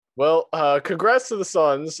Well, congrats to the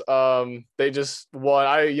Suns. They just won.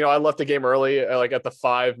 I left the game early, like at the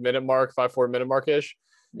 5 minute mark, 4 minute mark ish,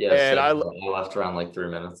 Yeah, and same. I left around like 3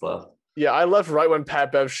 minutes left. I left right when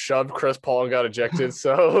Pat Bev shoved Chris Paul and got ejected.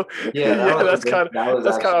 So Yeah, that yeah, was a good. That was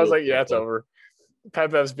that's kind of I was actually like, yeah, it's over.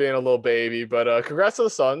 Pat Bev's being a little baby, but congrats to the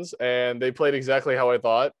Suns, and they played exactly how I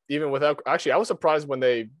thought. Even without, actually, I was surprised when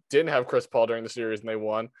they didn't have Chris Paul during the series and they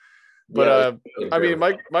won. But yeah, they played I great mean,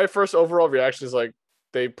 with my first overall reaction is like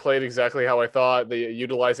they played exactly how I thought. They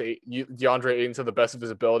utilized DeAndre Ayton to the best of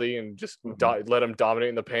his ability and just Mhm. let him dominate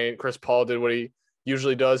in the paint. Chris Paul did what he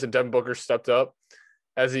usually does, and Devin Booker stepped up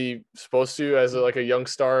as he supposed to as like a young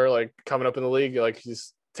star, like coming up in the league. Like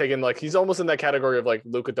he's almost in that category of like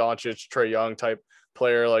Luka Doncic, Trae Young type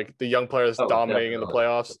player, like the young players Oh, dominating in the definitely,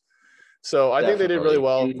 playoffs. So I think they did really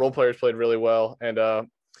definitely. well. Role players played really well, and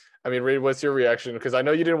I mean, Reed, what's your reaction? Because I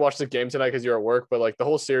know you didn't watch the game tonight because you're at work, but like the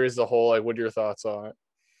whole series as a whole, like, what are your thoughts on it?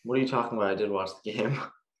 What are you talking about? I did watch the game.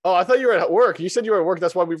 Oh, I thought you were at work. You said you were at work.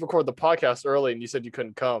 That's why we recorded the podcast early, and you said you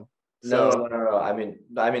couldn't come. No, So no, no, no. I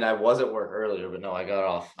mean, I was at work earlier, but no, I got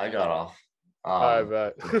off. I got off. I Um,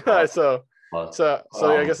 bet. uh, so but so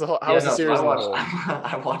yeah, I guess how yeah, was the no. So I series in the watched. whole?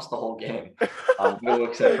 I watched the whole game. No,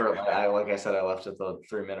 except for like I said, I left at the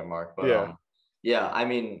 3 minute mark. But Yeah, yeah. I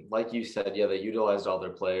mean, like you said, yeah, they utilized all their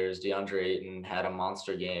players. DeAndre Ayton had a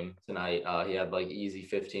monster game tonight. He had like easy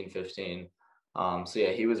 15-15. So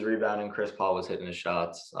yeah, he was rebounding. Chris Paul was hitting his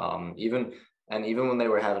shots. Even when they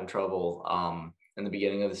were having trouble, in the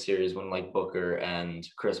beginning of the series when like Booker and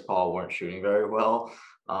Chris Paul weren't shooting very well,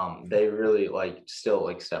 they really like still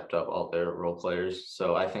like stepped up all their role players.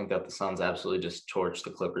 So I think that the Suns absolutely just torched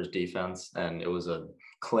the Clippers defense, and it was a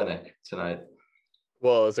clinic tonight.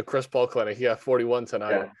 well, it's a Chris Paul clinic. He got 41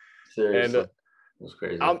 tonight, Yeah, and seriously, it was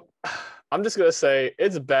crazy. I'm I'm just gonna say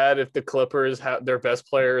it's bad if the Clippers have their best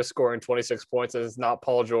player is scoring 26 points and it's not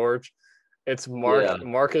Paul George. It's Yeah,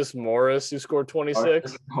 Marcus Morris who scored 26.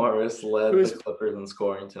 Marcus Morris led the Who's Clippers in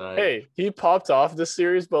scoring tonight. Hey, he popped off this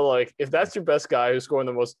series, but like if that's your best guy who's scoring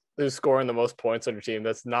the most points on your team,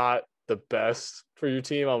 that's not the best for your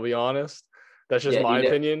team, I'll be honest. That's just Yeah, my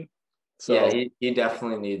opinion. yeah, So he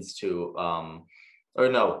definitely needs to or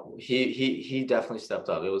no, he definitely stepped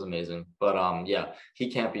up. It was amazing. But yeah, he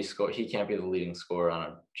can't be the leading scorer on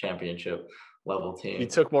a championship level he team.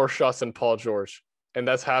 took more shots than Paul George. And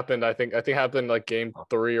that's happened, I think happened like game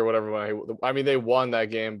 3 or whatever I mean they won that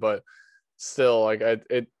game, but still like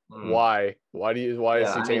it Mm. why Yeah,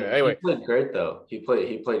 is he I taking that? mean, he Anyway, played great though. He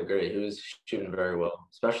played great. He was shooting very well,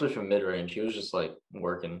 especially from mid range. He was just like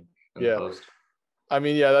working in the yeah. post. I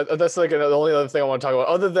mean, yeah, that's like the only other thing I want to talk about.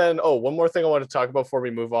 Other than, one more thing I want to talk about before we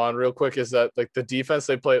move on, real quick, is that like the defense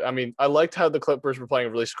they played. I mean, I liked how the Clippers were playing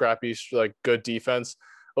really scrappy, like good defense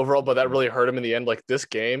overall, but that really hurt them in the end. Like this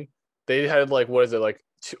game, they had like what is it like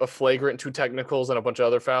a flagrant 2 technicals and a bunch of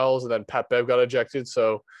other fouls, and then Pat Bev got ejected.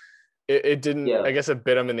 So it didn't. Yeah, I guess it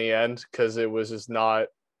bit them in the end because it was just not.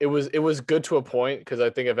 It was good to a point because I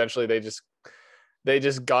think eventually they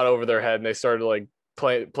just got over their head and they started like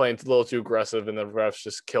playing a little too aggressive, and the refs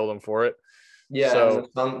just killed them for it. yeah, and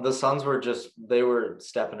So the Suns were just they were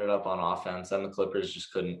stepping it up on offense, and the Clippers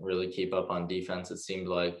just couldn't really keep up on defense. It seemed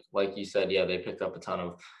like you said, yeah, they picked up a ton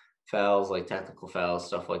of fouls, like technical fouls,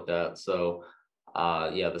 stuff like that. So,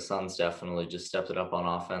 yeah, the Suns definitely just stepped it up on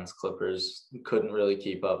offense. Clippers couldn't really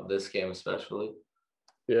keep up this game, especially.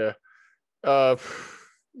 yeah, uh,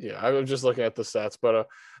 yeah. I'm just looking at the stats, but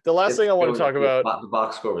the last It's thing I it want to was talk about, the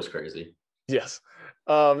box score was crazy. yes.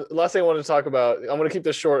 Last thing I wanted to talk about, I'm going to keep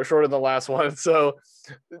this shorter than the last one. So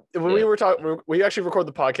when we Yeah, were talking, we actually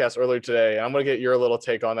recorded the podcast earlier today, and I'm going to get your little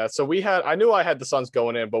take on that. So I knew I had the Suns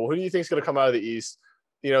going in, but who do you think is going to come out of the East?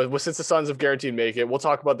 Since the Suns have guaranteed make it, we'll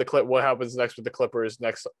talk about what happens next with the Clippers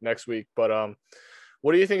next week. But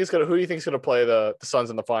who do you think is going to play the Suns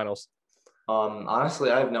in the finals?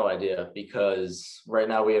 Honestly, I have no idea because right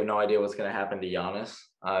now we have no idea what's going to happen to Giannis.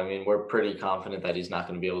 I mean, we're pretty confident that he's not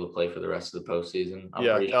going to be able to play for the rest of the postseason. I'm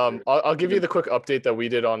Yeah, pretty sure. I'll give you the quick update that we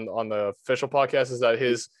did on the official podcast is that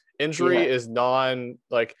his injury Yeah, is non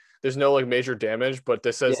like there's no like major damage, but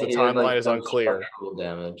this says yeah, the he has like timeline is no unclear. structural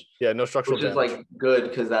damage, Yeah, no structural which is damage. like good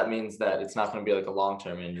because that means that it's not going to be like a long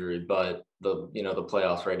term injury. But the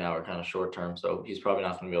playoffs right now are kind of short term, so he's probably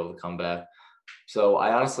not going to be able to come back. So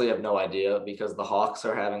I honestly have no idea because the Hawks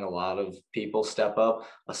are having a lot of people step up,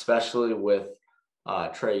 especially with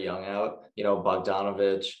Trae Young out.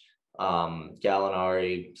 Bogdanovich,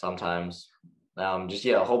 Gallinari sometimes. Just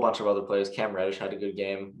yeah, a whole bunch of other players. Cam Reddish had a good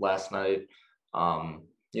game last night.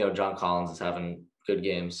 John Collins is having good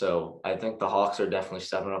games. So I think the Hawks are definitely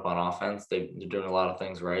stepping up on offense. They're doing a lot of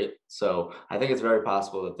things right. So I think it's very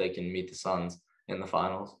possible that they can meet the Suns in the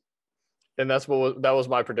finals. And that was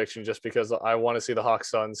my prediction, just because I want to see the Hawks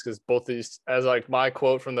Suns, because both these, as like my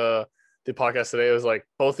quote from the podcast today, was like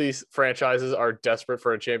both these franchises are desperate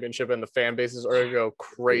for a championship, and the fan bases are gonna go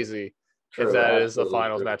crazy if that is the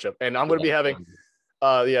finals matchup. And I'm gonna be having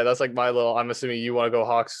that's like my little, I'm assuming you want to go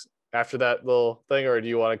Hawks after that little thing, or do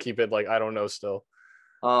you want to keep it like I don't know still?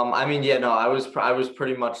 I mean, yeah, no, I was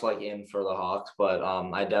pretty much like in for the Hawks, but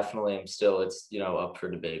I definitely am still. It's up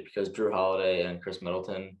for debate because Drew Holiday and Chris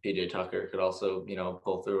Middleton, PJ Tucker could also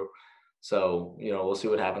pull through. So we'll see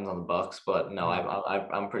what happens on the Bucks, but no,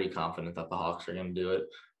 I'm pretty confident that the Hawks are going to do it.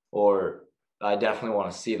 Or I definitely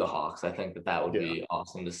want to see the Hawks. I think that would be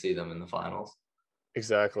awesome to see them in the finals.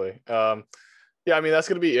 Exactly. Yeah, I mean, that's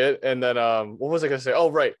going to be it. And then what was I going to say? Oh,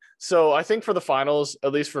 right. So I think for the finals,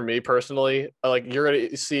 at least for me personally, like you're going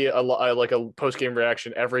to see like a post-game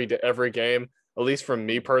reaction every game, at least from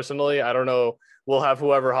me personally. I don't know. We'll have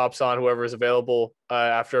whoever hops on, whoever is available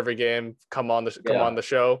after every game, come on the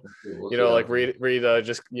show. Like Reed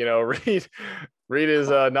just, Reed is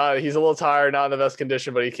not, he's a little tired, not in the best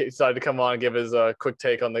condition, but he decided to come on and give his quick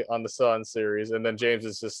take on the Suns series. And then James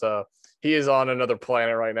is just, he is on another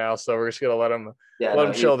planet right now, so we're just gonna let him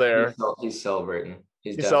chill there. He's celebrating.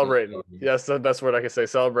 He's celebrating. Yes, the best word I can say,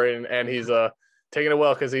 celebrating, and he's taking it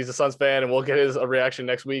well because he's a Suns fan, and we'll get his reaction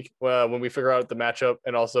next week when we figure out the matchup,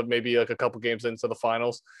 and also maybe like a couple games into the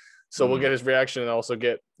finals. So we'll get his reaction and also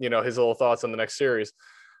get his little thoughts on the next series.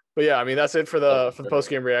 But yeah, I mean that's it for the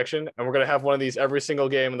post game reaction, and we're gonna have one of these every single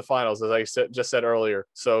game in the finals, as I just said earlier.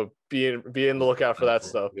 So be in the lookout for that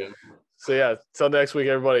stuff. So yeah, till next week,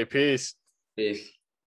 everybody. Peace. Peace.